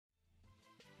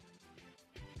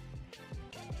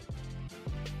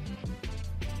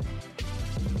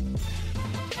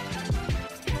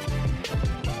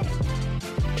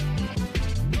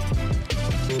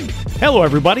Hello,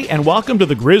 everybody, and welcome to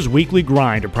the Grizz Weekly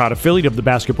Grind, a proud affiliate of the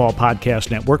Basketball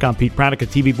Podcast Network. I'm Pete Pranica,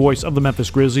 TV voice of the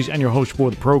Memphis Grizzlies, and your host for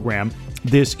the program.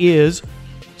 This is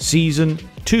Season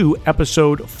 2,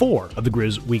 Episode 4 of the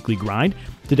Grizz Weekly Grind.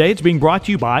 Today, it's being brought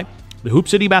to you by the Hoop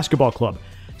City Basketball Club.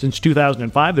 Since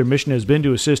 2005, their mission has been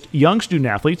to assist young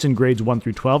student-athletes in grades 1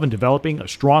 through 12 in developing a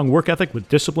strong work ethic with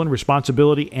discipline,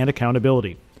 responsibility, and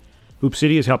accountability. Hoop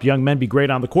City has helped young men be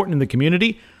great on the court and in the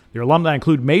community. Their alumni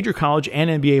include major college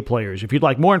and NBA players. If you'd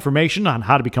like more information on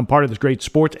how to become part of this great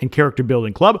sports and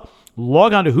character-building club,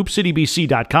 log on to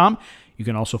hoopcitybc.com. You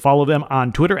can also follow them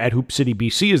on Twitter at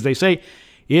hoopcitybc. As they say,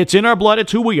 it's in our blood,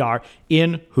 it's who we are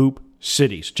in Hoop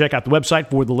City. So check out the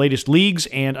website for the latest leagues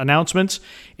and announcements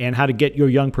and how to get your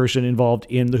young person involved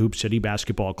in the Hoop City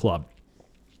Basketball Club.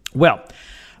 Well,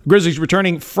 Grizzlies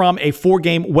returning from a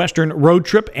 4-game Western road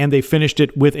trip, and they finished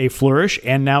it with a flourish,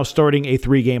 and now starting a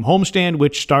 3-game homestand,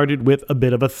 which started with a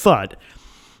bit of a thud.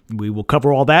 We will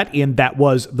cover all that in That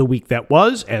Was the Week That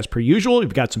Was. As per usual,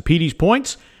 we've got some Petey's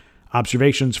points,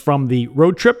 observations from the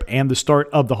road trip, and the start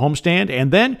of the homestand, and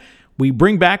then we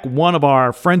bring back one of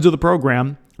our friends of the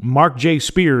program, Marc J.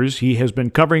 Spears. He has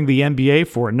been covering the NBA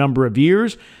for a number of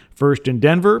years, first in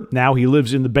Denver. Now he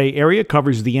lives in the Bay Area,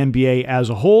 covers the NBA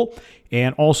as a whole,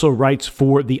 and also writes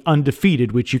for The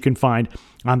Undefeated, which you can find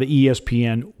on the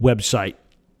ESPN website.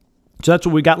 So that's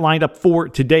what we got lined up for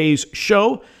today's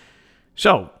show.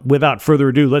 So without further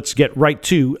ado, let's get right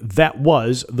to That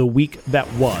Was the Week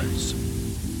That Was.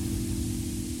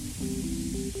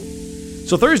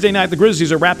 So Thursday night, the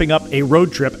Grizzlies are wrapping up a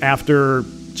road trip after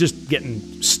just getting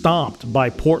stomped by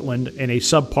Portland in a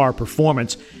subpar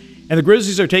performance. And the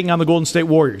Grizzlies are taking on the Golden State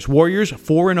Warriors. Warriors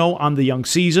 4-0 on the young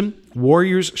season.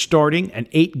 Warriors starting an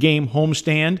 8-game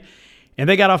homestand. And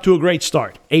they got off to a great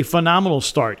start. A phenomenal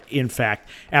start, in fact.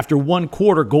 After one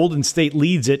quarter, Golden State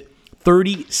leads it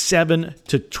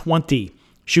 37-20.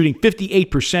 Shooting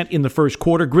 58% in the first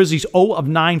quarter. Grizzlies 0 of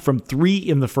 9 from 3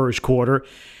 in the first quarter.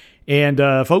 And,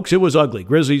 folks, it was ugly.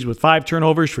 Grizzlies with 5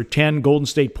 turnovers for 10 Golden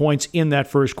State points in that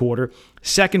first quarter.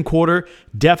 Second quarter,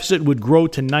 deficit would grow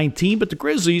to 19, but the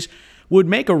Grizzlies would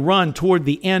make a run toward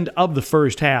the end of the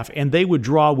first half, and they would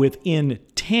draw within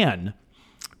 10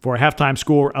 for a halftime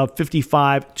score of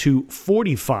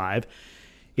 55-45.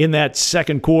 In that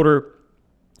second quarter,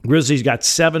 Grizzlies got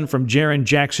 7 from Jaren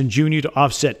Jackson Jr. to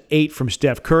offset 8 from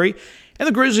Steph Curry. And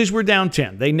the Grizzlies were down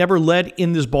 10. They never led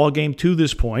in this ballgame to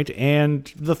this point,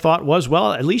 and the thought was,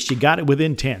 well, at least you got it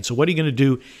within 10. So what are you going to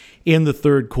do in the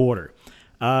third quarter?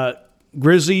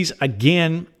 Grizzlies,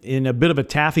 again, in a bit of a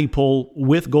taffy pull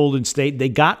with Golden State. They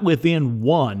got within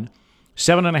 1,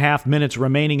 7.5 minutes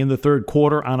remaining in the third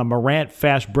quarter on a Morant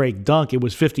fast break dunk. It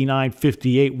was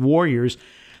 59-58 Warriors.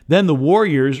 Then the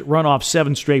Warriors run off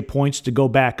 7 straight points to go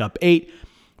back up 8.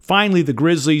 Finally, the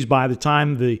Grizzlies, by the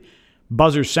time the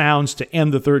buzzer sounds to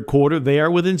end the third quarter, they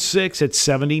are within 6 at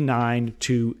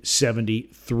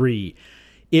 79-73.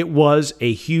 It was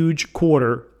a huge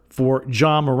quarter for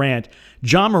Ja Morant.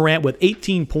 Ja Morant with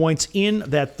 18 points in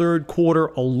that third quarter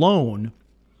alone.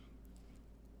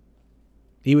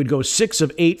 He would go 6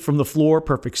 of 8 from the floor,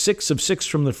 perfect 6 of 6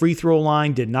 from the free throw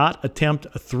line, did not attempt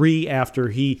a 3 after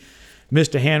he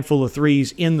missed a handful of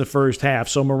threes in the first half.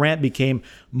 So Morant became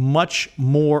much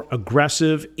more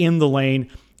aggressive in the lane.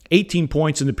 18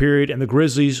 points in the period, and the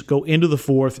Grizzlies go into the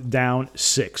fourth down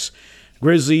 6.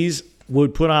 Grizzlies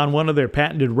would put on one of their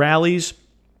patented rallies.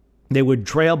 They would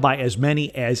trail by as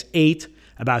many as 8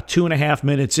 about 2.5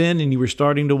 minutes in, and you were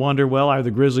starting to wonder, well, are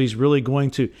the Grizzlies really going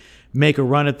to make a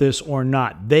run at this or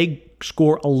not? They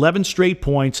score 11 straight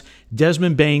points.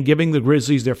 Desmond Bane giving the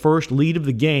Grizzlies their first lead of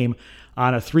the game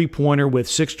on a three-pointer with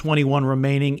 6:21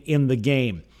 remaining in the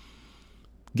game.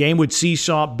 Game would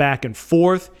seesaw back and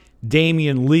forth.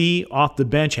 Damian Lee off the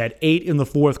bench had 8 in the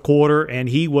fourth quarter, and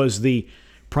he was the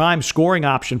prime scoring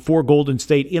option for Golden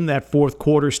State in that fourth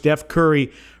quarter. Steph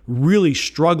Curry really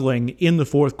struggling in the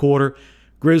fourth quarter.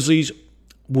 Grizzlies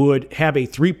would have a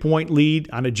 3-point lead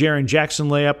on a Jaren Jackson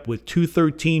layup with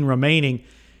 2:13 remaining.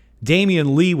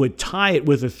 Damian Lee would tie it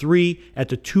with a 3 at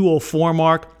the 2:04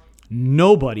 mark.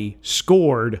 Nobody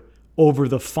scored over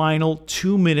the final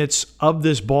 2 minutes of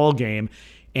this ball game.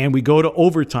 And we go to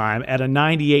overtime at a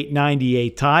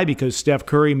 98-98 tie because Steph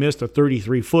Curry missed a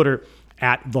 33-footer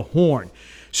at the horn.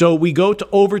 So we go to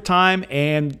overtime,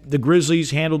 and the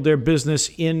Grizzlies handled their business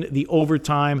in the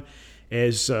overtime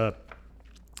as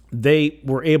they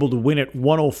were able to win it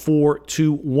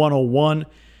 104-101.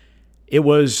 It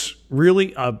was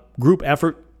really a group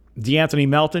effort. DeAnthony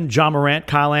Melton, Ja Morant,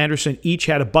 Kyle Anderson each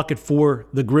had a bucket for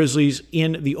the Grizzlies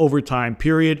in the overtime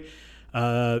period.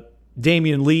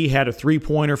 Damian Lee had a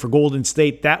three-pointer for Golden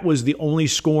State. That was the only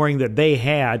scoring that they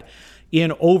had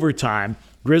in overtime.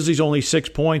 Grizzlies only 6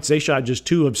 points. They shot just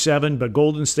 2 of 7, but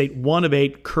Golden State 1 of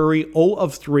 8. Curry 0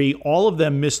 of 3. All of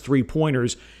them missed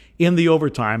three-pointers in the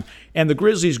overtime. And the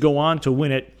Grizzlies go on to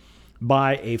win it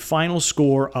by a final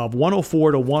score of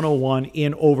 104-101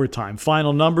 in overtime.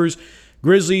 Final numbers,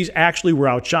 Grizzlies actually were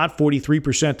outshot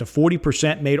 43% to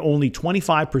 40%, made only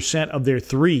 25% of their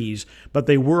threes, but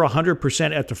they were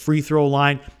 100% at the free throw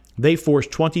line. They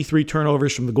forced 23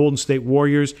 turnovers from the Golden State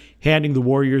Warriors, handing the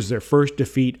Warriors their first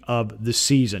defeat of the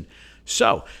season.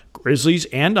 So, Grizzlies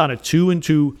end on a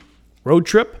 2-2 road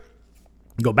trip.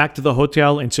 Go back to the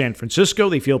hotel in San Francisco.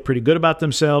 They feel pretty good about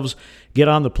themselves. Get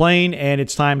on the plane, and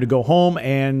it's time to go home,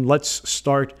 and let's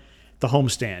start the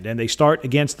homestand. And they start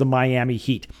against the Miami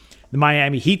Heat. The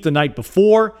Miami Heat the night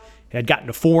before had gotten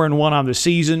to 4-1 on the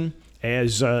season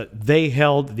as they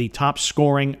held the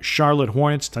top-scoring Charlotte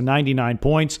Hornets to 99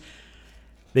 points.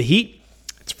 The Heat,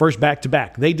 it's first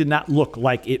back-to-back. They did not look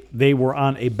like they were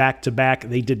on a back-to-back.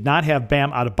 They did not have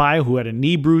Bam Adebayo, who had a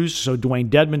knee bruise, so Dwayne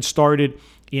Dedmon started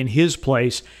in his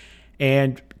place.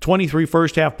 And 23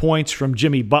 first-half points from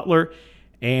Jimmy Butler.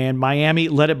 And Miami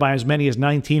led it by as many as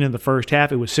 19 in the first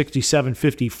half. It was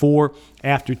 67-54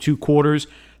 after 2 quarters.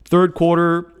 Third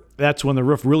quarter, that's when the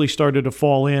roof really started to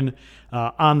fall in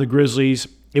on the Grizzlies.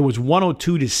 It was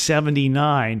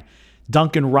 102-79.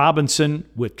 Duncan Robinson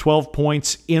with 12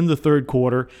 points in the third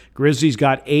quarter. Grizzlies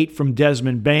got 8 from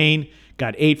Desmond Bane,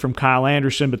 got 8 from Kyle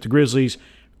Anderson, but the Grizzlies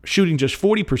shooting just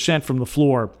 40% from the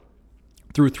floor.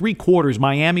 Through 3 quarters,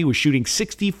 Miami was shooting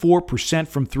 64%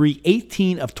 from 3,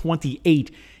 18 of 28,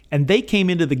 and they came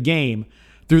into the game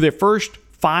through their first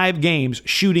 5 games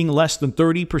shooting less than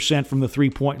 30% from the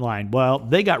three-point line. Well,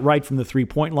 they got right from the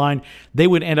three-point line. They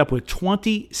would end up with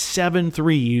 27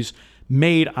 threes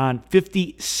made on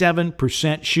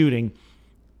 57% shooting.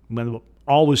 When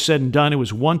all was said and done, it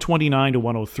was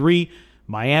 129-103.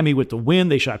 Miami with the win.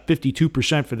 They shot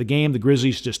 52% for the game. The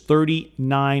Grizzlies just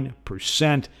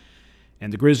 39%.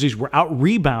 And the Grizzlies were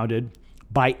out-rebounded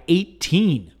by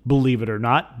 18, believe it or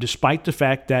not, despite the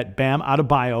fact that Bam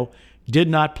Adebayo did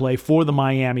not play for the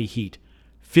Miami Heat.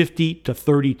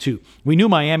 50-32. We knew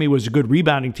Miami was a good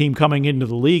rebounding team coming into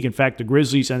the league. In fact, the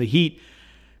Grizzlies and the Heat,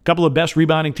 a couple of best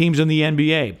rebounding teams in the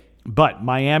NBA. But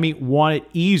Miami won it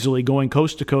easily, going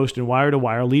coast to coast and wire to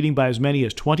wire, leading by as many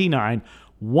as 29,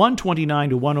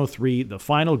 129-103. The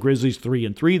final, Grizzlies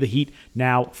 3-3. The Heat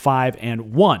now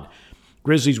 5-1.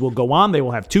 Grizzlies will go on. They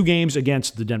will have 2 games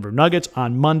against the Denver Nuggets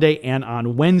on Monday and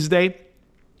on Wednesday.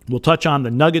 We'll touch on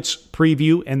the Nuggets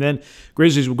preview, and then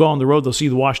Grizzlies will go on the road. They'll see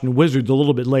the Washington Wizards a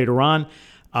little bit later on.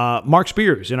 Marc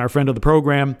Spears, in our Friend of the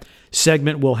Program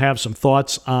segment, will have some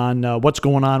thoughts on what's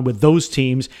going on with those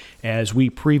teams as we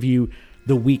preview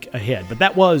the week ahead. But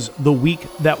that was the week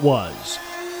that was.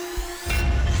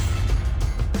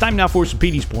 Time now for some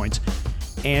Petey's points.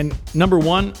 And number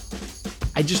one,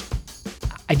 I just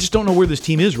don't know where this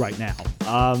team is right now.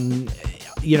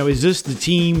 Is this the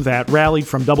team that rallied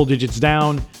from double digits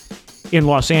down in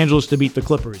Los Angeles to beat the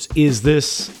Clippers? Is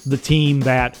this the team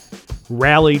that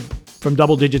rallied from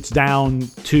double digits down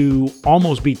to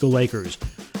almost beat the Lakers?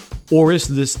 Or is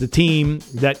this the team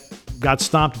that got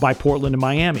stomped by Portland and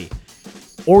Miami?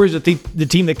 Or is it the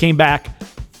team that came back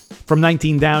from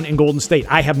 19 down in Golden State?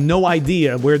 I have no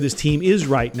idea where this team is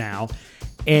right now.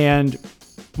 And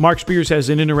Marc Spears has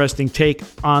an interesting take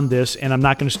on this, and I'm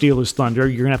not going to steal his thunder.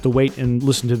 You're going to have to wait and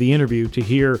listen to the interview to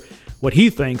hear what he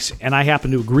thinks, and I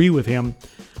happen to agree with him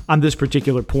on this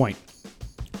particular point.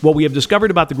 What we have discovered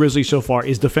about the Grizzlies so far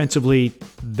is defensively,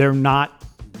 they're not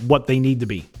what they need to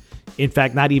be. In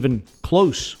fact, not even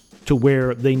close to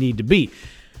where they need to be.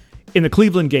 In the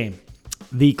Cleveland game,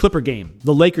 the Clipper game,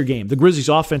 the Laker game, the Grizzlies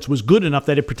offense was good enough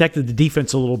that it protected the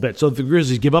defense a little bit. So if the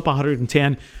Grizzlies give up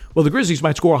 110, well, the Grizzlies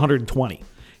might score 120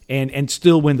 and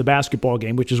still win the basketball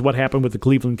game, which is what happened with the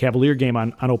Cleveland Cavalier game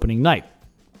on opening night.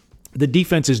 The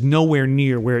defense is nowhere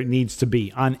near where it needs to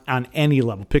be on any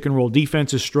level. Pick and roll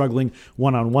defense is struggling.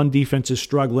 One-on-one defense is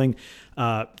struggling.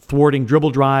 Thwarting dribble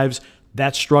drives,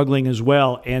 that's struggling as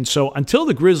well. And so until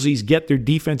the Grizzlies get their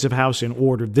defensive house in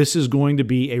order, this is going to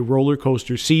be a roller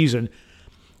coaster season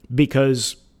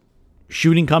because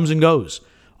shooting comes and goes.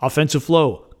 Offensive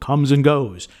flow comes and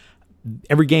goes.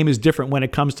 Every game is different when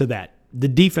it comes to that. The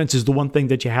defense is the one thing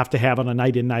that you have to have on a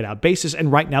night-in, night-out basis,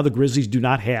 and right now the Grizzlies do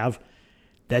not have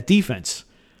that defense.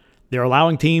 They're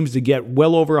allowing teams to get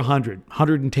well over 100,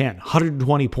 110,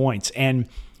 120 points, and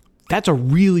that's a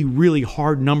really, really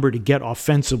hard number to get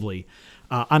offensively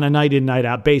on a night-in,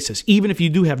 night-out basis. Even if you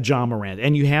do have John Morant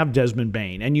and you have Desmond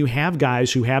Bane and you have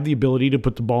guys who have the ability to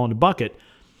put the ball in the bucket,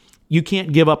 you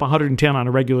can't give up 110 on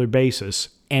a regular basis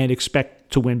and expect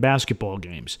to win basketball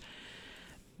games.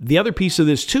 The other piece of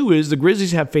this, too, is the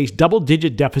Grizzlies have faced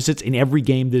double-digit deficits in every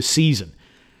game this season.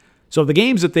 So the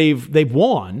games that they've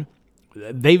won,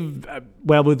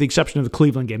 well, with the exception of the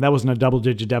Cleveland game, that wasn't a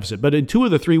double-digit deficit. But in 2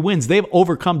 of the 3 wins, they've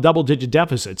overcome double-digit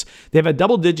deficits. They've had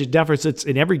double-digit deficits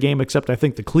in every game except, I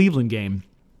think, the Cleveland game.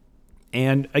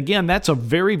 And again, that's a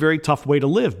very, very tough way to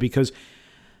live because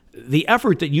the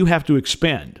effort that you have to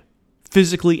expend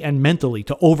physically and mentally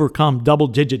to overcome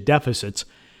double-digit deficits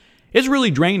is really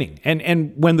draining.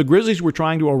 And when the Grizzlies were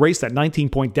trying to erase that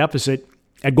 19-point deficit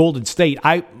at Golden State,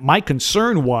 my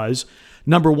concern was,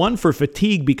 number one, for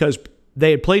fatigue because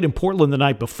they had played in Portland the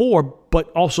night before, but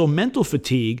also mental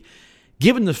fatigue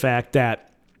given the fact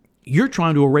that you're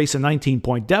trying to erase a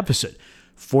 19-point deficit.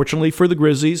 Fortunately for the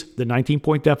Grizzlies, the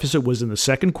 19-point deficit was in the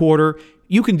second quarter.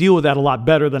 You can deal with that a lot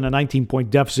better than a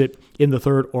 19-point deficit in the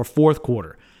third or fourth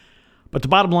quarter. But the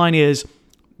bottom line is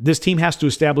this team has to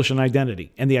establish an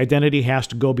identity, and the identity has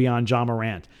to go beyond Ja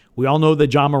Morant. We all know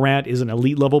that Ja Morant is an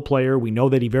elite-level player. We know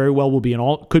that he very well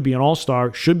could be an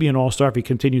all-star, should be an all-star if he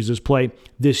continues his play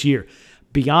this year.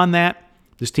 Beyond that,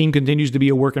 this team continues to be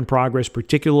a work in progress,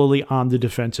 particularly on the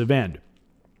defensive end.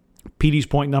 Petey's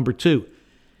point number 2.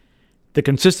 The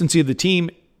consistency of the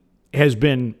team has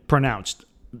been pronounced.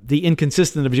 The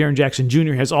inconsistency of Jaren Jackson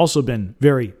Jr. has also been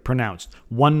very pronounced.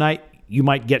 One night, you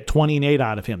might get 20 and 8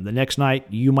 out of him. The next night,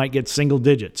 you might get single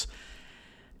digits.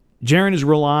 Jaren is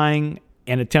relying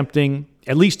and attempting,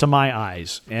 at least to my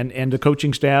eyes, and the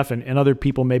coaching staff and other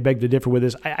people may beg to differ with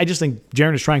this, I just think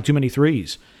Jaren is trying too many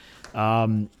threes.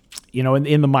 In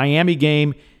the Miami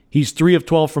game, he's 3 of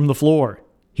 12 from the floor.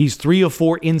 He's 3 of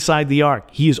 4 inside the arc.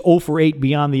 He is 0 for 8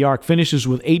 beyond the arc, finishes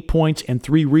with 8 points and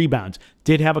 3 rebounds.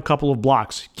 Did have a couple of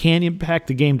blocks. Can impact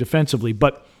the game defensively.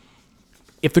 But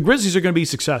if the Grizzlies are going to be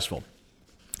successful,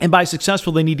 and by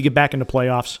successful, they need to get back into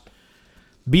playoffs,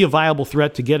 be a viable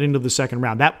threat to get into the second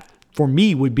round. That, for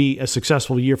me, would be a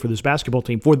successful year for this basketball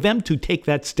team. For them to take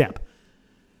that step,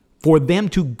 for them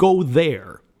to go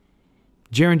there,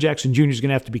 Jaren Jackson Jr. is going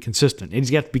to have to be consistent. And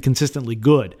he's got to be consistently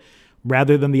good,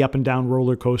 rather than the up-and-down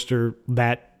roller coaster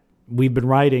that we've been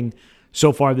riding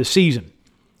so far this season.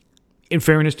 In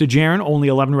fairness to Jaren, only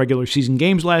 11 regular season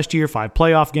games last year, 5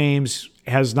 playoff games,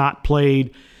 has not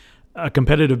played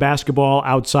competitive basketball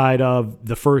outside of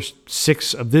the first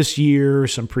 6 of this year,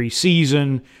 some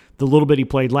preseason, the little bit he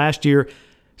played last year,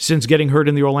 since getting hurt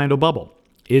in the Orlando bubble.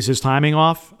 Is his timing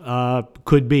off?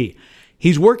 Could be.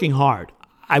 He's working hard.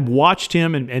 I watched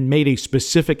him and made a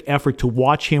specific effort to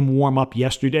watch him warm up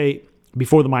yesterday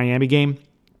before the Miami game.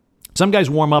 Some guys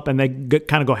warm up and they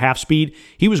kind of go half speed.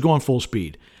 He was going full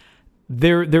speed.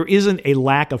 There isn't a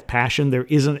lack of passion. There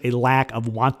isn't a lack of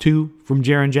want to from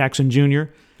Jaren Jackson Jr.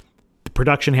 The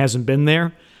production hasn't been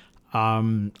there.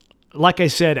 Like I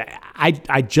said,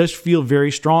 I just feel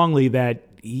very strongly that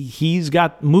he's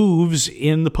got moves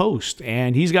in the post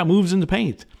and he's got moves in the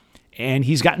paint and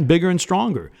he's gotten bigger and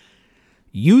stronger.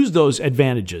 Use those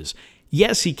advantages.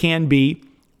 Yes, he can be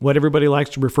what everybody likes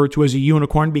to refer to as a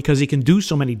unicorn because he can do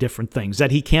so many different things,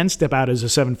 that he can step out as a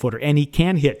 7-footer and he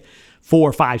can hit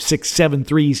 4, 5, 6, 7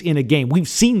 threes in a game. We've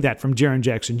seen that from Jaren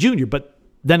Jackson Jr., but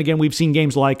then again, we've seen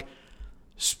games like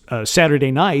Saturday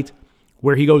night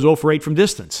where he goes 0 for 8 from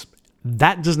distance.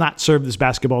 That does not serve this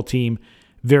basketball team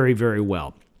very, very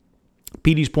well.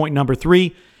 Petey's point number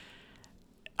 3,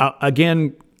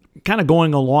 again, kind of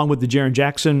going along with the Jaren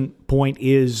Jackson point,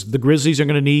 is the Grizzlies are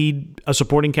going to need a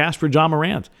supporting cast for Ja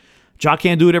Morant. Ja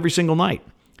can't do it every single night.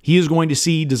 He is going to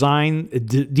see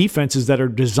defenses that are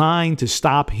designed to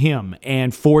stop him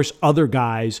and force other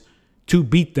guys to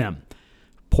beat them.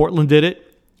 Portland did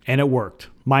it, and it worked.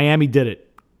 Miami did it,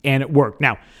 and it worked.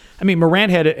 Now, I mean,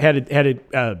 Morant had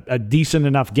a decent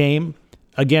enough game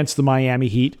against the Miami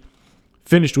Heat.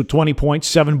 Finished with 20 points,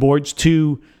 7 boards,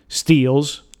 2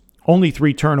 steals, only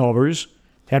 3 turnovers,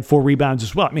 had 4 rebounds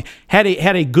as well. I mean, had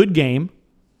a good game,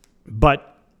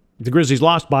 but the Grizzlies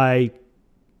lost by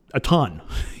a ton.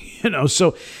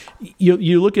 So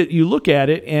you look at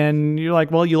it and you're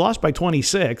like, well, you lost by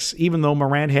 26, even though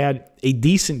Morant had a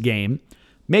decent game,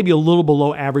 maybe a little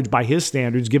below average by his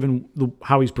standards, given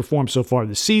how he's performed so far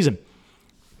this season.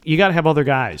 You got to have other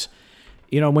guys.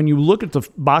 When you look at the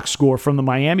box score from the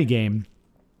Miami game,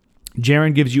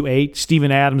 Jaren gives you 8,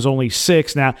 Steven Adams only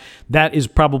 6. Now, that is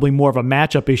probably more of a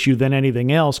matchup issue than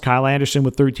anything else. Kyle Anderson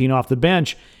with 13 off the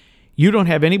bench. You don't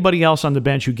have anybody else on the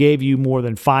bench who gave you more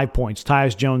than 5 points.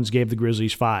 Tyus Jones gave the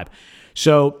Grizzlies 5.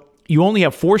 So you only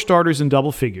have 4 starters in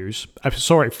double figures.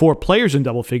 4 players in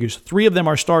double figures. 3 of them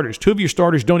are starters. 2 of your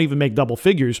starters don't even make double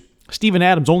figures. Steven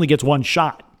Adams only gets 1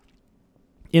 shot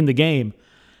in the game.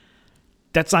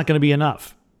 that's not going to be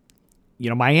enough.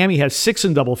 Miami has 6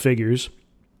 in double figures.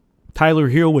 Tyler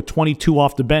Hero with 22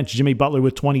 off the bench. Jimmy Butler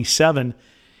with 27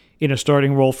 in a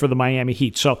starting role for the Miami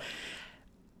Heat. So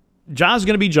Ja's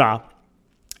going to be Ja,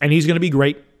 and he's going to be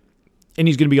great, and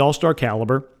he's going to be all-star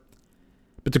caliber.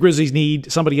 But the Grizzlies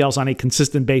need somebody else on a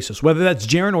consistent basis, whether that's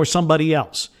Jaren or somebody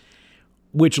else,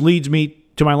 which leads me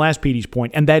to my last PD's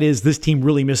point, and that is this team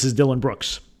really misses Dillon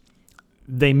Brooks.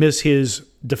 They miss his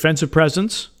defensive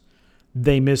presence.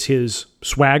 They miss his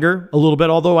swagger a little bit,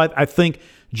 although I think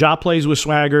Ja plays with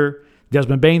swagger.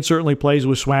 Desmond Bane certainly plays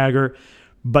with swagger,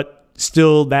 but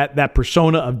still that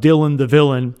persona of Dillon the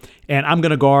villain, and I'm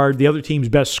going to guard the other team's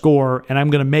best scorer, and I'm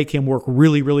going to make him work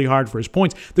really, really hard for his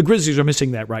points. The Grizzlies are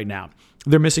missing that right now.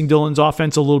 They're missing Dillon's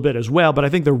offense a little bit as well, but I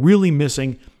think they're really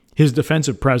missing his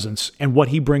defensive presence and what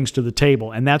he brings to the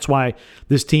table, and that's why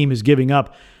this team is giving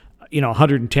up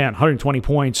 110, 120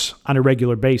 points on a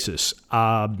regular basis.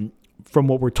 From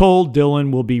what we're told,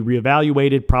 Dillon will be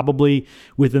reevaluated probably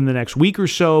within the next week or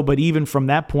so, but even from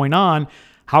that point on,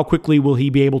 how quickly will he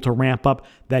be able to ramp up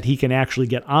that he can actually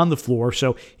get on the floor?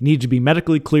 So he needs to be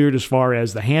medically cleared as far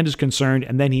as the hand is concerned,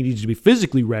 and then he needs to be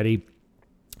physically ready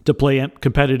to play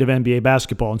competitive NBA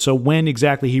basketball. And so when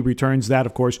exactly he returns, that,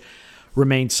 of course,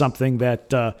 remains something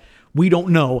that we don't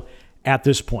know at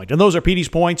this point. And those are PD's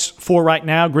points for right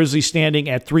now. Grizzlies standing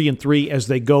at 3-3 as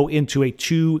they go into a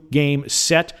 2-game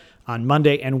set on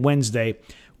Monday and Wednesday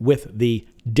with the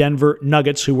Denver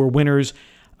Nuggets, who were winners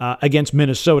against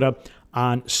Minnesota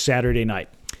on Saturday night.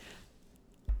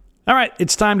 All right,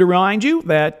 it's time to remind you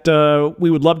that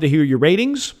we would love to hear your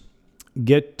ratings,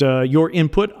 get your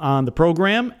input on the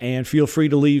program, and feel free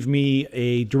to leave me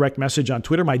a direct message on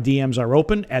Twitter. My DMs are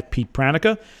open at Pete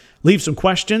Pranica. Leave some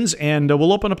questions, and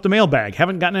we'll open up the mailbag.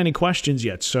 Haven't gotten any questions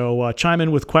yet, so chime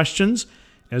in with questions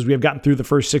as we have gotten through the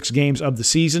first 6 games of the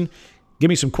season. Give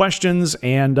me some questions,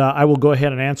 and I will go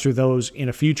ahead and answer those in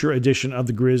a future edition of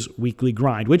the Grizz Weekly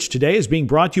Grind, which today is being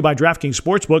brought to you by DraftKings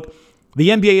Sportsbook. The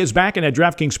NBA is back, and at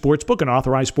DraftKings Sportsbook, an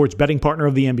authorized sports betting partner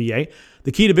of the NBA,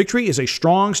 the key to victory is a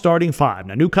strong starting 5.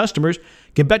 Now, new customers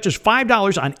can bet just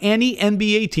 $5 on any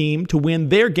NBA team to win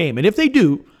their game, and if they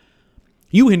do,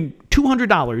 you win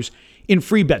 $200 in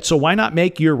free bets. So why not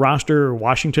make your roster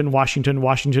Washington, and Washington.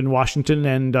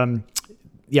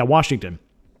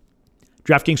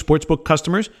 DraftKings Sportsbook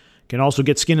customers can also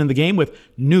get skin in the game with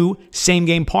new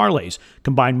same-game parlays.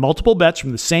 Combine multiple bets from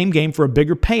the same game for a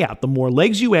bigger payout. The more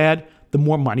legs you add, the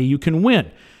more money you can win.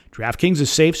 DraftKings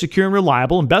is safe, secure, and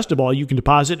reliable, and best of all, you can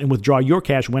deposit and withdraw your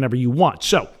cash whenever you want.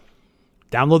 So,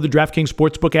 download the DraftKings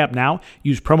Sportsbook app now.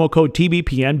 Use promo code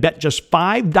TBPN. Bet just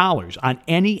 $5 on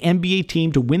any NBA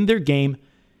team to win their game,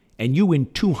 and you win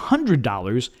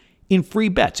 $200 in free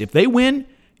bets. If they win,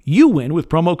 you win with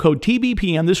promo code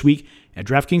TBPN this week at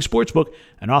DraftKings Sportsbook,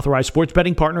 an authorized sports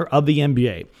betting partner of the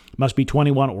NBA. Must be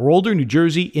 21 or older, New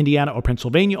Jersey, Indiana, or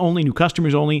Pennsylvania only, new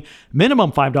customers only,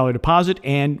 minimum $5 deposit,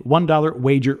 and $1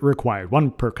 wager required.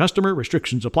 One per customer,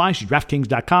 restrictions apply. See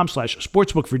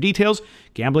DraftKings.com/sportsbook for details.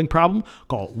 Gambling problem?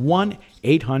 Call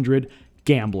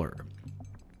 1-800-GAMBLER.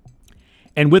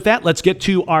 And with that, let's get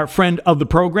to our friend of the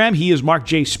program. He is Marc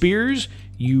J. Spears.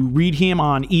 You read him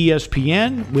on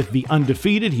ESPN with The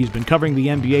Undefeated. He's been covering the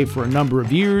NBA for a number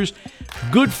of years.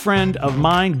 Good friend of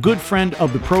mine, good friend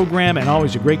of the program, and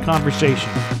always a great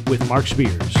conversation with Marc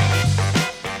Spears.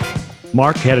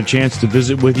 Marc, had a chance to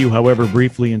visit with you, however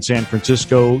briefly, in San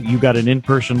Francisco. You got an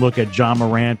in-person look at Ja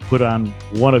Morant, put on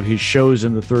one of his shows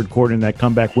in the third quarter in that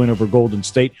comeback win over Golden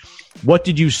State. What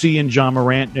did you see in Ja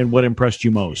Morant, and what impressed you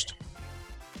most?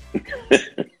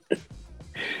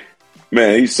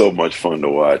 Man, he's so much fun to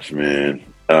watch, man.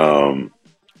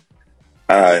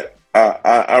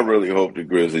 I really hope the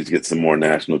Grizzlies get some more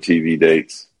national TV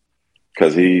dates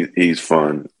because he's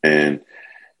fun. And,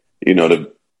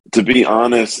 to be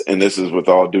honest, and this is with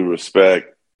all due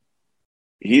respect,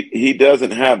 he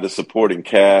doesn't have the supporting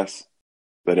cast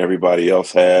that everybody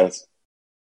else has.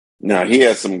 Now, he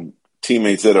has some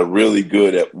teammates that are really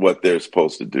good at what they're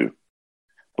supposed to do.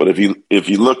 But if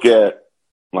you look at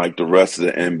like the rest of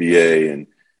the NBA and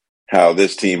how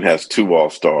this team has 2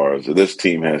 All-Stars or this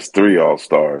team has 3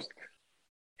 All-Stars,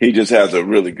 he just has a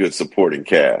really good supporting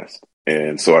cast.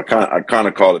 And so I kind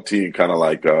of call the team kind of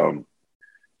like Ja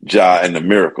and the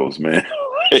Miracles, man.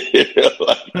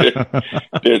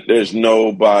 There's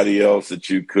nobody else that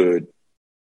you could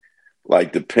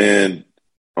like depend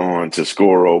on to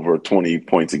score over 20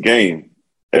 points a game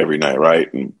every night, right?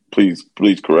 And please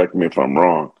correct me if I'm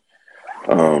wrong.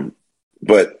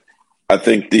 But I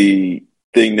think the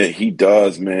thing that he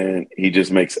does, man, he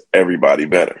just makes everybody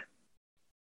better.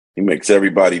 He makes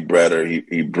everybody better.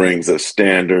 He brings a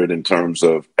standard in terms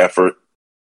of effort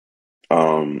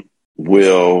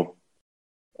Will,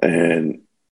 and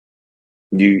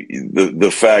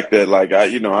the fact that like I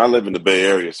live in the Bay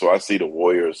Area, so I see the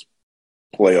Warriors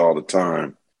play all the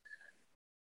time,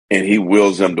 and he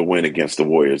wills them to win against the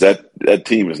Warriors. That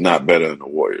team is not better than the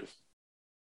Warriors,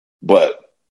 but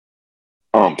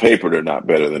on paper they're not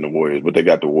better than the Warriors, but they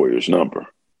got the Warriors number.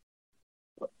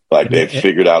 Like they've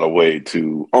figured out a way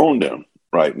to own them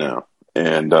right now,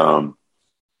 and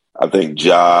I think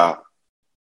Ja,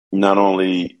 not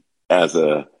only as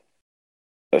a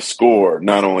scorer,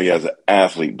 not only as an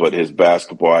athlete, but his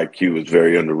basketball IQ is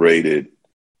very underrated.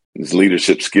 His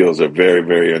leadership skills are very,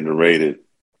 very underrated.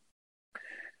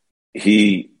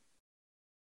 He,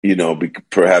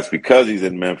 perhaps because he's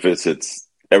in Memphis,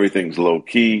 everything's low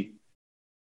key.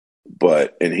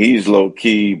 And he's low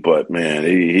key, but man,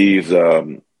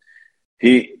 to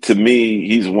me,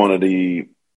 he's one of the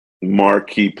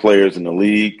marquee players in the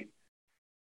league.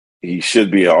 He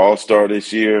should be an all-star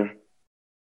this year.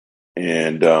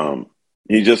 And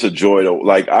he's just a joy to,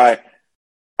 like, I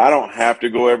don't have to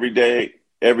go every day,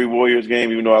 every Warriors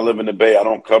game, even though I live in the Bay. I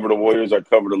don't cover the Warriors, I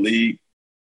cover the league.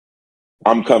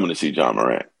 I'm coming to see Ja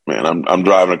Morant, man. I'm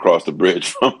driving across the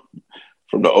bridge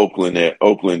from the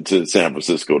Oakland to San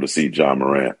Francisco to see Ja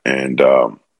Morant. And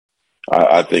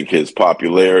I think his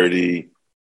popularity,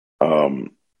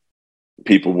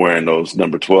 people wearing those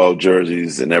number 12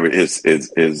 jerseys and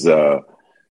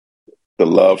the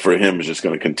love for him is just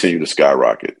going to continue to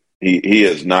skyrocket. He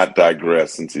has not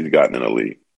digressed since he's gotten in the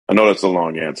league. I know that's a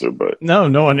long answer, but no,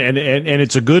 and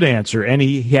it's a good answer. And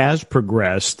he has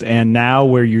progressed. And now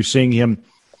where you're seeing him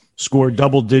score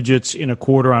double digits in a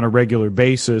quarter on a regular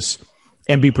basis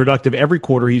and be productive every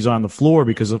quarter he's on the floor,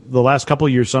 because the last couple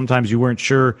of years, sometimes you weren't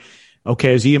sure,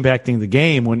 okay, is he impacting the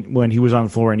game when he was on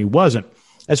the floor and he wasn't.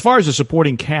 As far as the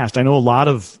supporting cast, I know a lot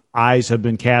of eyes have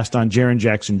been cast on Jaren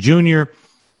Jackson Jr.,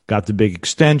 got the big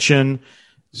extension.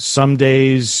 Some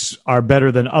days are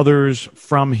better than others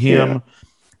from him. Yeah.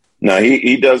 Now,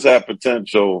 he does have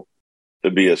potential to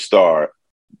be a star.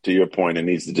 To your point, it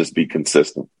needs to just be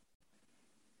consistent.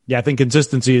 Yeah, I think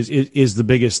consistency is the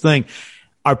biggest thing.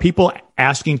 Are people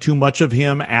asking too much of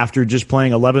him after just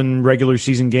playing 11 regular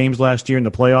season games last year in the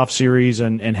playoff series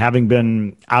and having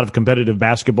been out of competitive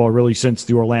basketball really since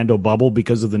the Orlando bubble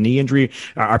because of the knee injury?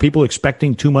 Are people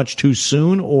expecting too much too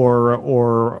soon,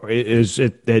 or is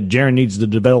it that Jaren needs to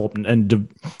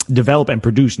develop and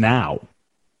produce now?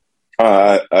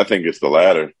 I think it's the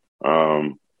latter.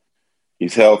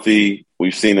 He's healthy.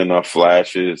 We've seen enough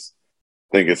flashes.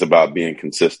 I think it's about being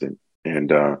consistent.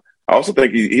 And I also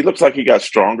think he looks like he got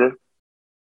stronger.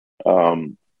 Yeah,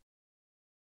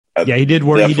 he did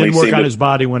work. He did work on his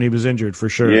body when he was injured, for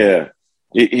sure. Yeah,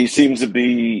 he seems to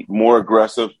be more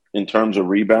aggressive in terms of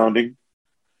rebounding,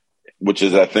 which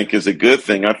I think is a good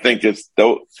thing. I think that's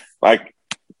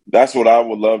what I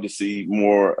would love to see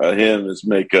more of him, is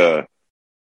make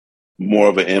more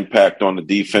of an impact on the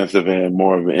defensive end,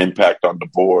 more of an impact on the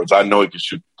boards. I know he can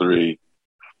shoot three.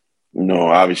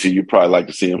 Obviously you'd probably like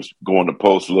to see him go on the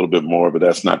post a little bit more, but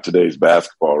that's not today's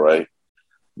basketball, right?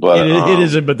 But it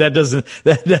isn't. But that doesn't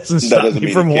stop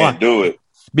me from wanting to do it.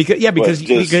 Because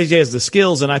he has the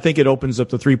skills, and I think it opens up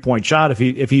the 3-point shot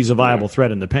if he's a viable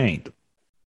threat in the paint.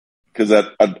 Because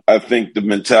I think the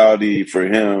mentality for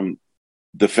him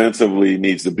defensively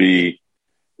needs to be,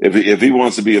 if he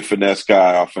wants to be a finesse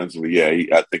guy offensively,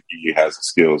 I think he has the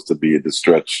skills to be the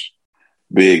stretch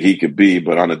big he could be.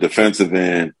 But on the defensive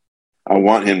end, I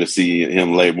want him to see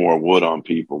him lay more wood on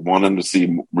people, want him to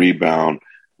see rebound,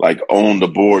 like own the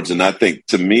boards. And I think,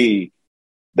 to me,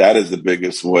 that is the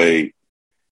biggest way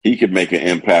he could make an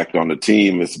impact on the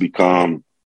team, is become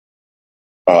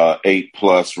 8+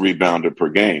 rebounder per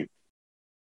game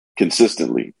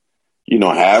consistently.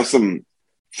 Have some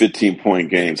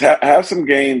 15-point games. Have some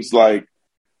games like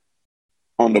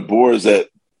on the boards that,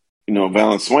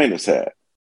 Valanciunas had.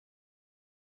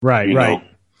 Right.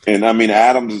 And I mean,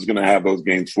 Adams is going to have those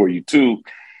games for you too.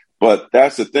 But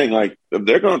that's the thing. Like, if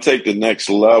they're going to take the next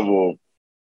level,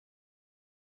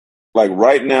 like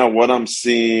right now, what I'm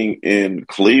seeing in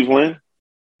Cleveland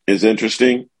is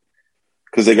interesting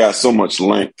because they got so much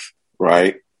length,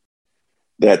 right?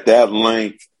 That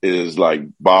length is like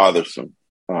bothersome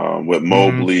with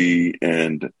Mobley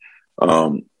and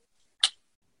God,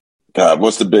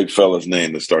 what's the big fella's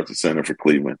name that starts the center for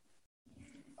Cleveland?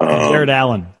 Jared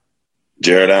Allen.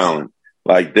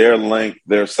 Like, their length,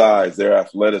 their size, their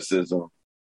athleticism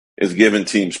is giving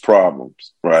teams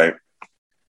problems, right?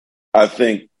 I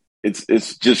think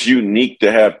it's just unique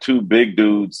to have two big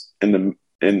dudes in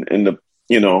the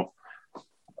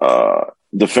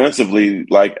defensively,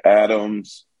 like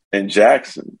Adams and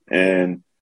Jackson. And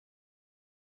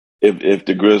if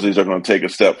the Grizzlies are going to take a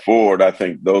step forward, I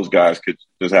think those guys could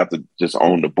just have to just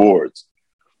own the boards,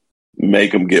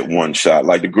 make them get one shot.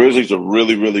 Like the Grizzlies are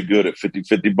really, really good at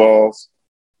 50-50 balls.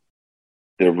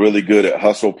 They're really good at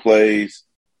hustle plays.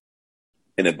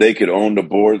 And if they could own the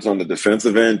boards on the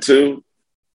defensive end too,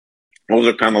 those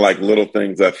are kind of like little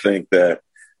things I think that,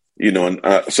 and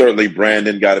certainly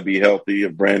Brandon got to be healthy.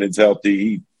 If Brandon's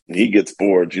healthy, he gets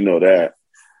boards, that.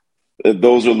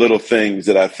 Those are little things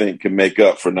that I think can make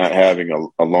up for not having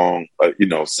a long,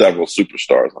 several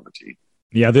superstars on the team.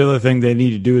 Yeah, the other thing they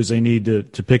need to do is they need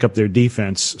to pick up their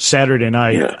defense. Saturday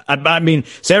night, yeah.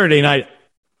 Saturday night,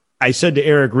 I said to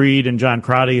Eric Reed and John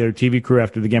Crotty, their TV crew,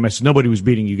 after the game, I said, nobody was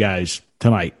beating you guys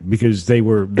tonight because they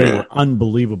were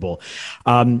unbelievable.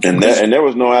 And there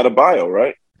was no Adebayo,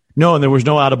 right? No, and there was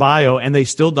no Adebayo, and they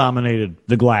still dominated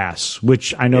the glass,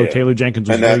 which I know Taylor Jenkins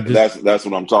was that's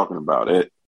what I'm talking about.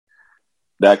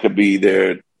 That could be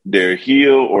their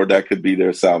heel, or that could be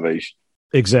their salvation.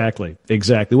 Exactly.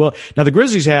 Well, now the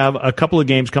Grizzlies have a couple of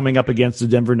games coming up against the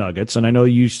Denver Nuggets, and I know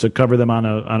you used to cover them on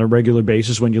a regular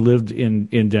basis when you lived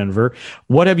in Denver.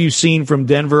 What have you seen from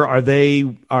Denver? Are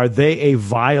they a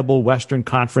viable Western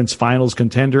Conference Finals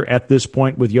contender at this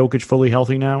point with Jokic fully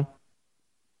healthy now?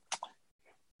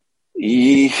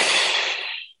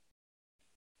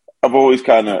 I've always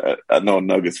I know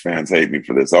Nuggets fans hate me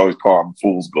for this. I always call them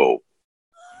fool's gold.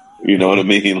 You know what I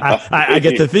mean? I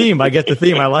get the theme.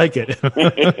 I like it.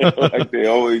 Like they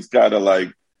always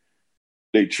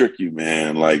they trick you,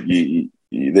 man. Like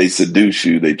they seduce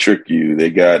you. They trick you. They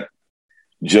got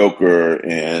Joker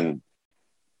and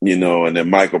then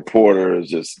Michael Porter is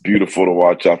just beautiful to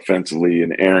watch offensively.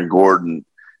 And Aaron Gordon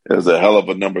is a hell of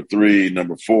a number 3,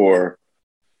 number 4.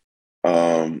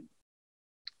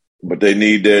 But they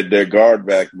need their guard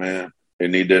back, man. They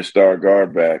need their star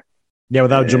guard back. Yeah,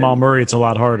 without Jamal Murray, it's a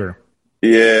lot harder.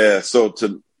 Yeah, so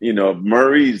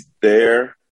Murray's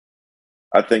there.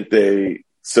 I think they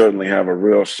certainly have a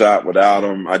real shot without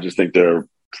him. I just think they're a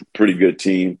pretty good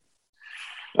team,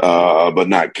 but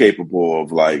not capable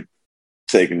of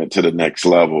taking it to the next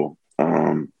level.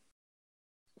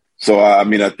 So I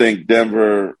think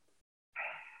Denver.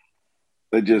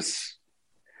 They just,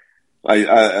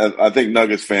 I think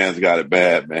Nuggets fans got it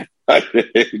bad, man.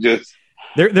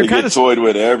 They get toyed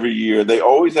with every year. They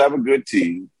always have a good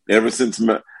team. Ever since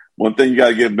one thing you got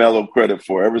to give Melo credit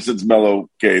for. Ever since Melo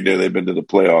came there, they've been to the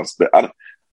playoffs. But I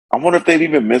wonder if they've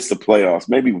even missed the playoffs.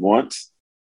 Maybe once.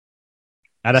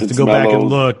 I'd have to go back and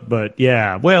look, but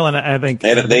yeah. Well, and I think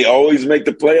they always make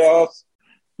the playoffs,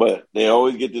 but they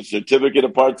always get the certificate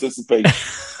of participation.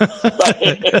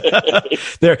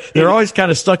 They're always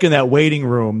kind of stuck in that waiting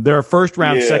room. They're a first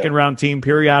round, second round team.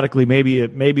 Periodically,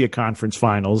 maybe a conference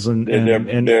finals, and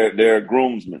they're a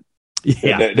groomsmen.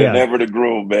 Yeah, they're never the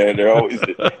groom, man. They're always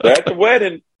they're at the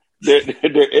wedding. They're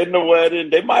in the wedding.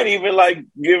 They might even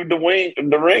give the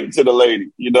ring to the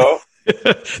lady,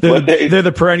 they're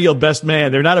the perennial best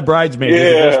man. They're not a bridesmaid.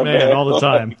 They're the best man all the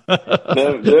time.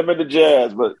 them and the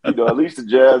Jazz, but at least the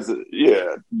Jazz,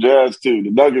 Jazz too. The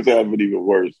Nuggets have it even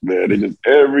worse, man. They just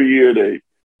every year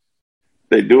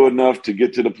they do enough to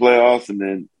get to the playoffs,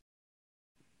 and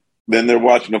then they're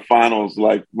watching the finals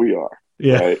like we are.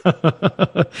 Yeah. Right?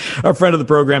 Our friend of the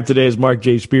program today is Marc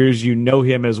J. Spears. You know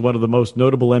him as one of the most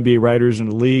notable NBA writers in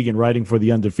the league and writing for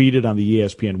The Undefeated on the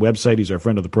ESPN website. He's our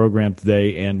friend of the program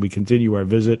today, and we continue our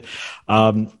visit.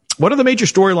 What are the major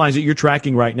storylines that you're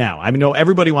tracking right now? I mean,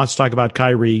 everybody wants to talk about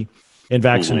Kyrie and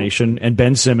vaccination and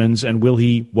Ben Simmons and will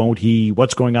he, won't he,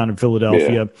 what's going on in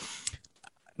Philadelphia.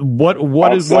 Yeah.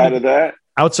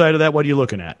 Outside of that, what are you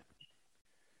looking at?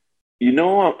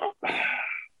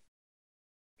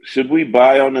 Should we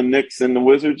buy on the Knicks and the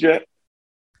Wizards yet?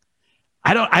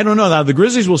 I don't know. Now, the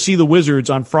Grizzlies will see the Wizards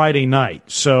on Friday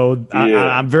night, so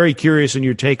I'm very curious in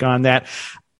your take on that.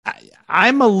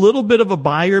 I'm a little bit of a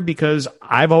buyer because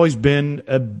I've always been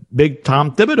a big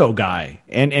Tom Thibodeau guy,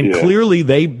 and clearly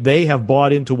they have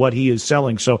bought into what he is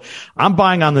selling. So I'm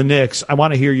buying on the Knicks. I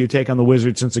want to hear your take on the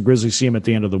Wizards since the Grizzlies see him at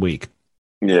the end of the week.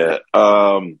 Yeah,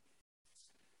 I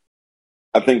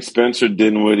think Spencer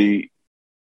Dinwiddie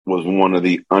was one of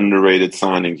the underrated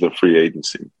signings of free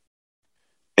agency.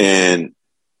 And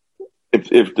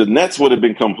if the Nets would have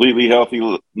been completely healthy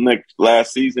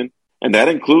last season, and that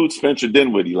includes Spencer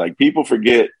Dinwiddie, people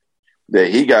forget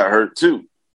that he got hurt too.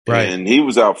 Right. And he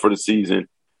was out for the season.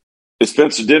 If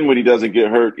Spencer Dinwiddie doesn't get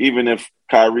hurt, even if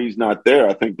Kyrie's not there,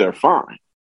 I think they're fine.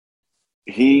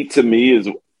 He, to me, is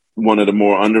one of the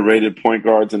more underrated point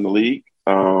guards in the league.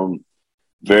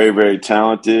 Very, very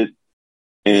talented.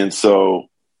 And so,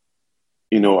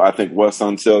 I think Wes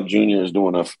Unseld Jr. is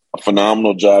doing a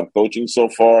phenomenal job coaching so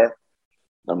far.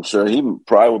 I'm sure he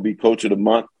probably will be coach of the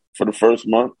month for the first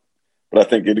month, but I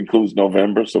think it includes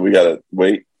November, so we got to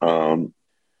wait.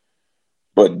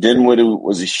 But Dinwiddie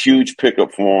was a huge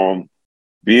pickup for him.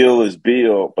 Beal is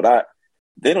Beal, but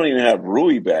they don't even have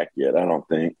Rui back yet, I don't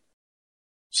think.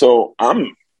 So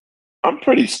I'm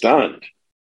pretty stunned,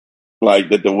 like,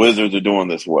 that the Wizards are doing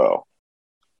this well.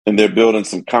 And they're building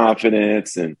some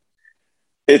confidence, and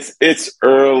it's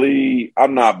early.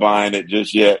 I'm not buying it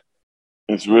just yet.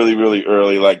 It's really, really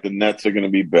early. Like, the Nets are going to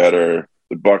be better.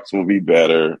 The Bucks will be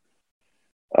better.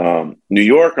 New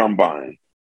York, I'm buying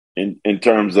in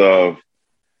terms of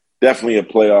definitely a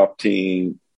playoff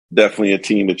team, definitely a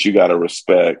team that you got to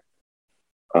respect.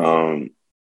 I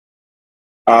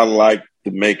like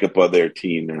the makeup of their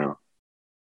team now,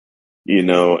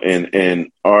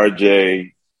 and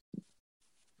RJ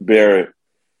Barrett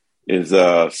is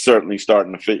certainly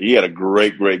starting to fit. He had a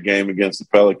great, great game against the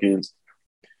Pelicans.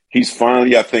 He's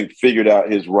finally, I think, figured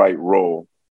out his right role.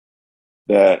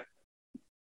 That,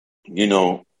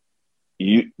 you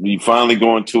finally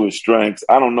go into his strengths.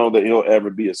 I don't know that he'll ever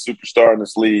be a superstar in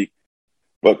this league,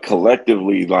 but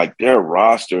collectively, like, their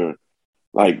roster,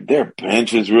 like, their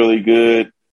bench is really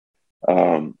good.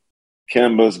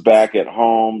 Kemba's back at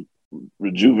home,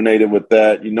 rejuvenated with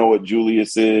that. You know what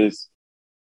Julius is.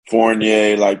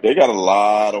 Fournier, like, they got a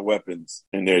lot of weapons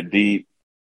and they're deep.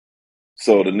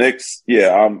 So the Knicks,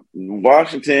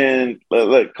 Washington.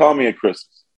 Call me at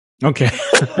Christmas. Okay.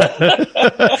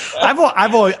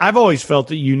 I've always felt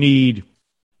that you need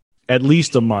at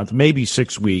least a month, maybe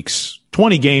 6 weeks,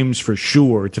 20 games for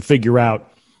sure, to figure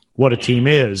out what a team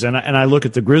is. And I look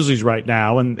at the Grizzlies right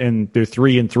now, and they're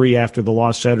 3-3 after the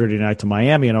loss Saturday night to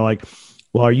Miami, and I'm like,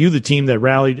 well, are you the team that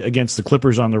rallied against the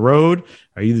Clippers on the road?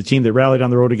 Are you the team that rallied on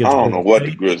the road against? I don't know what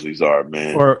the Grizzlies are,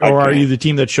 man. Or are you the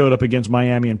team that showed up against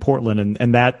Miami and Portland?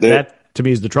 And that to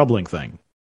me is the troubling thing.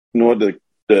 You know what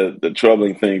the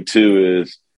troubling thing too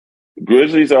is?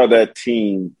 Grizzlies are that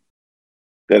team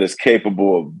that is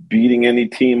capable of beating any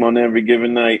team on every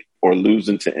given night or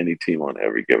losing to any team on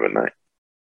every given night.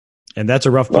 And that's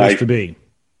a rough place to be.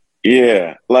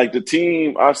 Yeah, like the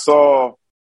team I saw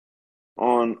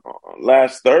on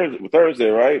last Thursday,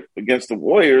 right, against the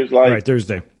Warriors. Like, right,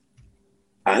 Thursday.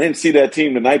 I didn't see that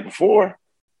team the night before.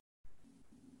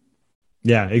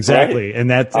 Yeah, exactly. Right?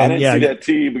 And I didn't see that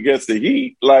team against the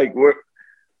Heat. Like,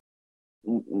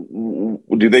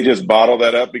 do they just bottle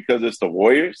that up because it's the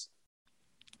Warriors?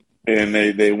 And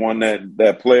they won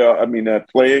that playoff. I mean, that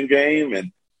play-in game,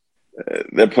 and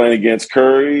they're playing against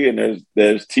Curry, and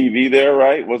there's TV there,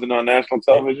 right? Wasn't it on national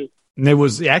television? And it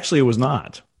was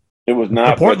not. It was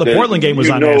not. The Portland game was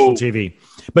on national TV.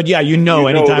 But yeah,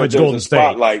 anytime it's Golden State.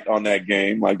 Spotlight on that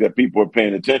game, like that, people are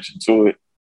paying attention to it.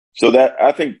 So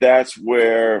I think that's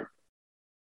where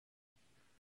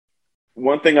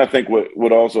one thing I think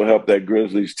would also help that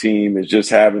Grizzlies team is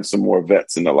just having some more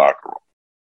vets in the locker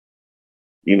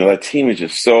room. That team is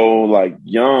just so, like,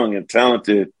 young and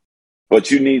talented, but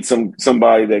you need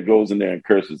somebody that goes in there and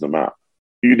curses them out.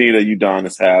 You need a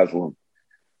Udonis Haslem.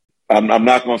 I'm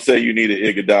not going to say you need an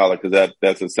Iguodala because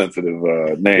that's a sensitive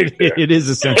name. It is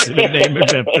a sensitive name in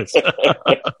Memphis.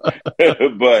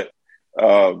 But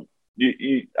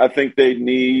I think they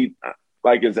need,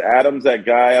 like, is Adams that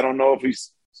guy? I don't know if he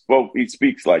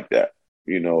speaks like that,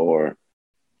 or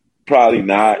probably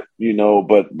not,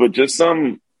 but just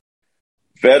some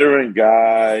veteran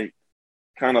guy,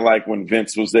 kind of like when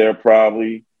Vince was there,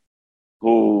 probably,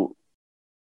 who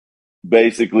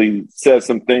basically says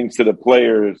some things to the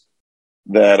players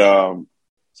that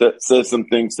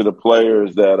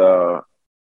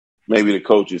maybe the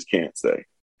coaches can't say.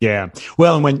 Yeah.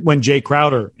 Well, and when Jay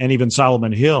Crowder and even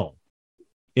Solomon Hill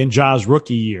in Ja's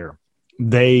rookie year,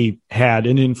 they had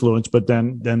an influence, but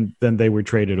then they were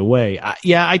traded away.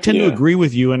 I tend to agree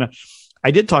with you. And I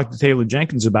did talk to Taylor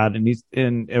Jenkins about it,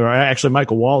 or actually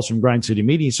Michael Wallace from Grind City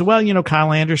Media. He said, well,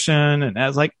 Kyle Anderson, and I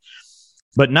was like,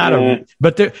 but not and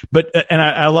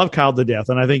I love Kyle to death,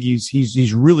 and I think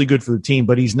he's really good for the team,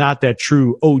 but he's not that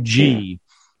true OG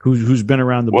who's been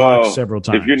around the block several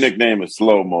times. If your nickname is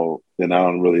Slow Mo, then I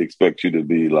don't really expect you to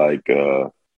be like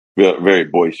very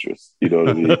boisterous. You know what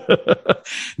I mean?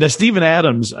 Now, Steven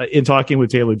Adams, in talking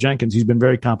with Taylor Jenkins, he's been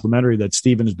very complimentary that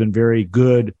Steven has been very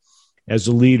good as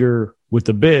a leader with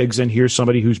the bigs, and here's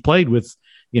somebody who's played with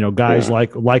guys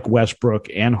like Westbrook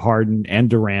and Harden and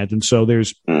Durant, and so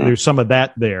there's some of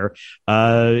that there.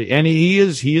 And he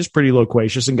is pretty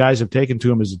loquacious, and guys have taken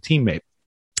to him as a teammate.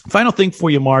 Final thing for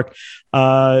you, Mark.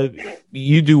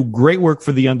 You do great work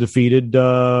for the Undefeated.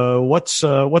 What's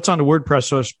on the word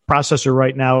processor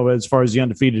right now as far as the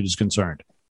Undefeated is concerned?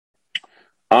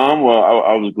 Well,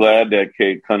 I was glad that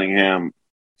Kate Cunningham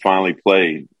finally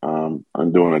played. I'm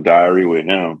doing a diary with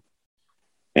him,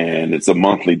 and it's a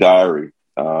monthly diary.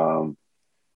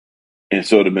 And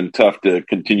so it'd have been tough to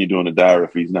continue doing a diary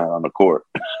if he's not on the court.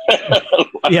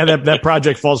 Yeah, that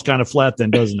project falls kind of flat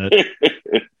then, doesn't it?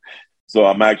 So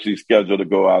I'm actually scheduled to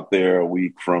go out there a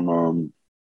week from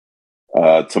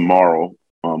tomorrow,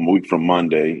 a week from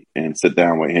Monday, and sit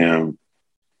down with him.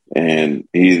 And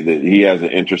he has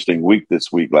an interesting week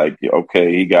this week. Like,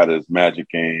 okay, he got his Magic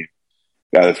game,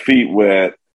 got his feet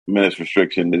wet, minutes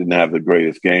restriction, didn't have the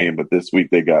greatest game, but this week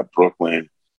they got Brooklyn,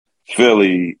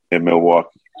 Philly, and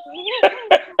Milwaukee.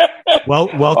 Well,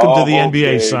 welcome to the NBA,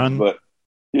 games, son. But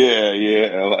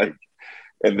yeah.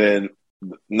 And then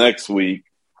next week,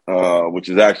 which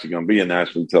is actually going to be a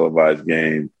nationally televised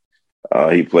game,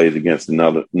 he plays against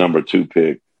another number 2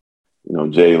 pick,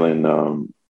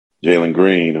 Jalen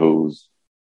Green, who's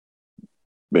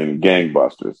been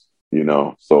gangbusters,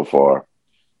 so far.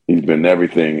 He's been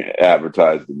everything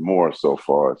advertised and more so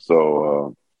far.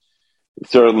 So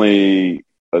certainly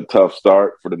a tough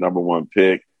start for the number 1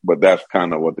 pick, but that's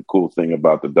kind of what the cool thing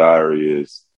about the diary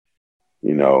is.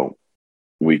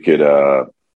 We could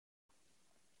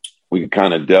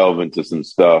kind of delve into some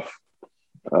stuff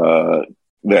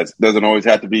that doesn't always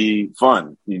have to be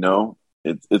fun.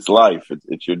 It's life.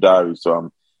 It's your diary. So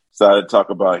I'm excited to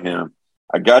talk about him.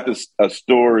 I got a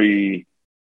story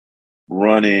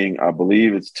running, I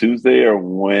believe it's Tuesday or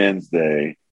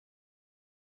Wednesday,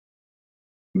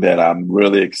 that I'm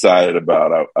really excited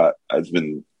about. I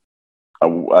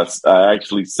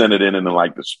actually sent it in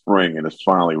like the spring, and it's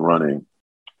finally running.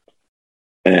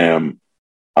 And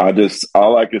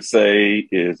all I could say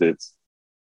is it's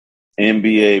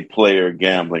NBA player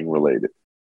gambling related.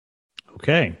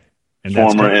 Okay. And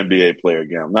former NBA player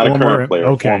gambling, not a current player,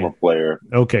 okay. Former player.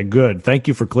 Okay, good. Thank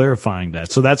you for clarifying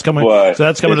that. So that's coming. So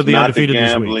that's coming to the Undefeated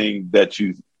this week. Gambling that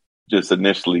you just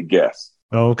initially guessed.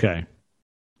 Okay.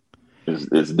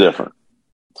 It's different.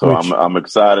 So I'm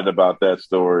excited about that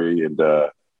story and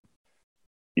the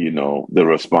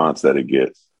response that it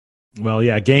gets. Well,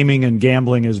 yeah, gaming and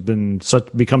gambling has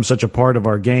become such a part of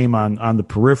our game on the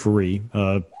periphery.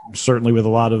 Certainly with a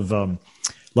lot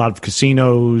of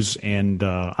casinos and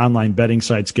online betting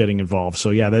sites getting involved. So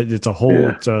yeah,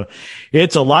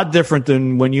 it's a lot different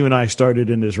than when you and I started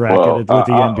in this racket with the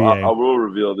NBA. I will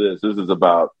reveal this. This is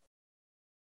about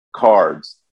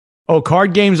cards. Oh,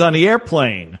 card games on the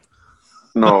airplane.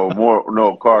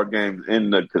 No, card games in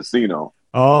the casino.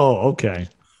 Oh, okay.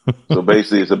 So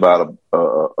basically, it's about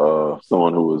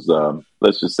someone who was,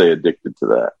 let's just say, addicted to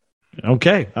that.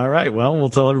 Okay. All right. Well, we'll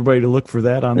tell everybody to look for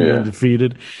that on the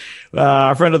Undefeated.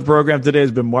 Our friend of the program today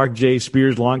has been Marc J.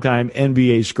 Spears, longtime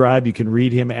NBA scribe. You can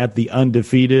read him at The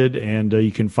Undefeated, and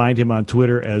you can find him on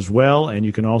Twitter as well. And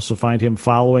you can also find him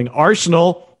following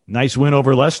Arsenal. Nice win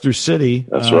over Leicester City.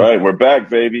 That's right. We're back,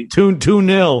 baby.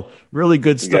 2-0. Really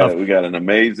good stuff. We got an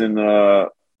amazing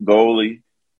goalie.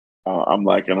 I'm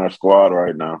liking our squad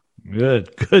right now.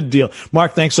 Good deal.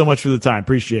 Marc, thanks so much for the time.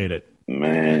 Appreciate it.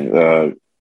 Man,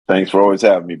 thanks for always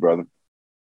having me, brother.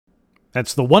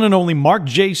 That's the one and only Marc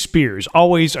J. Spears.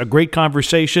 Always a great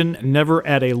conversation, never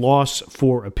at a loss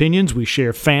for opinions. We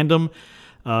share fandom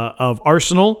of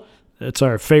Arsenal. It's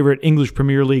our favorite English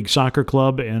Premier League soccer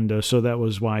club, and so that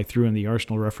was why I threw in the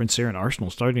Arsenal reference there, and Arsenal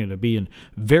starting to be in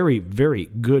very, very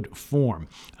good form.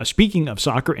 Speaking of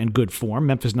soccer and good form,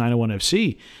 Memphis 901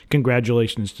 FC,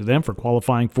 congratulations to them for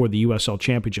qualifying for the USL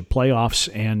Championship playoffs,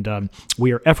 and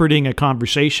we are efforting a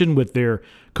conversation with their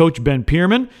coach, Ben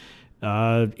Pierman,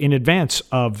 in advance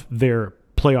of their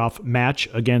playoff match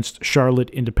against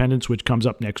Charlotte Independence, which comes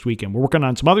up next week. And we're working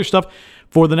on some other stuff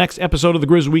for the next episode of the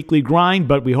Grizz Weekly Grind,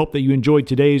 but we hope that you enjoyed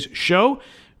today's show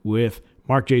with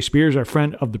Marc J. Spears, our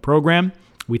friend of the program.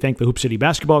 We thank the Hoop City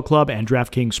Basketball Club and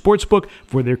DraftKings Sportsbook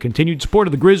for their continued support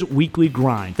of the Grizz Weekly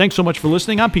Grind. Thanks so much for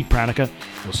listening. I'm Pete Pranica.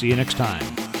 We'll see you next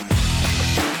time.